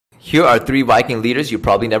Here are 3 Viking leaders you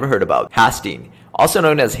probably never heard about. Hastin, also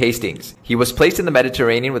known as Hastings. He was placed in the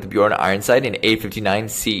Mediterranean with Bjorn Ironside in 859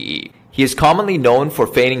 CE. He is commonly known for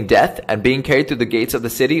feigning death and being carried through the gates of the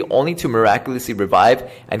city only to miraculously revive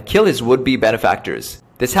and kill his would-be benefactors.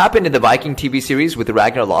 This happened in the Viking TV series with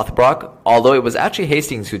Ragnar Lothbrok, although it was actually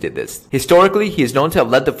Hastings who did this. Historically, he is known to have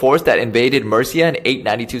led the force that invaded Mercia in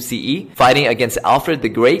 892 CE, fighting against Alfred the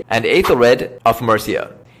Great and Aethelred of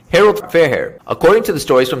Mercia. Harold Fairhair. According to the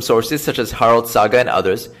stories from sources such as Harald's Saga and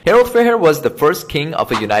others, Harold Fairhair was the first king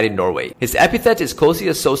of a united Norway. His epithet is closely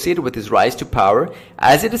associated with his rise to power,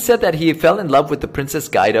 as it is said that he fell in love with the Princess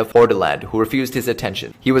Gyda of Hordaland, who refused his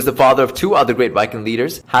attention. He was the father of 2 other great Viking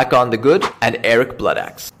leaders, Hakon the Good and Eric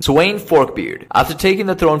Bloodaxe. Sweyn Forkbeard. After taking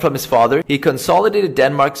the throne from his father, he consolidated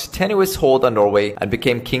Denmark's tenuous hold on Norway and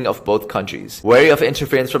became king of both countries. Wary of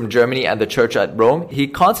interference from Germany and the church at Rome, he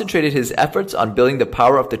concentrated his efforts on building the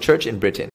power of the church in Britain.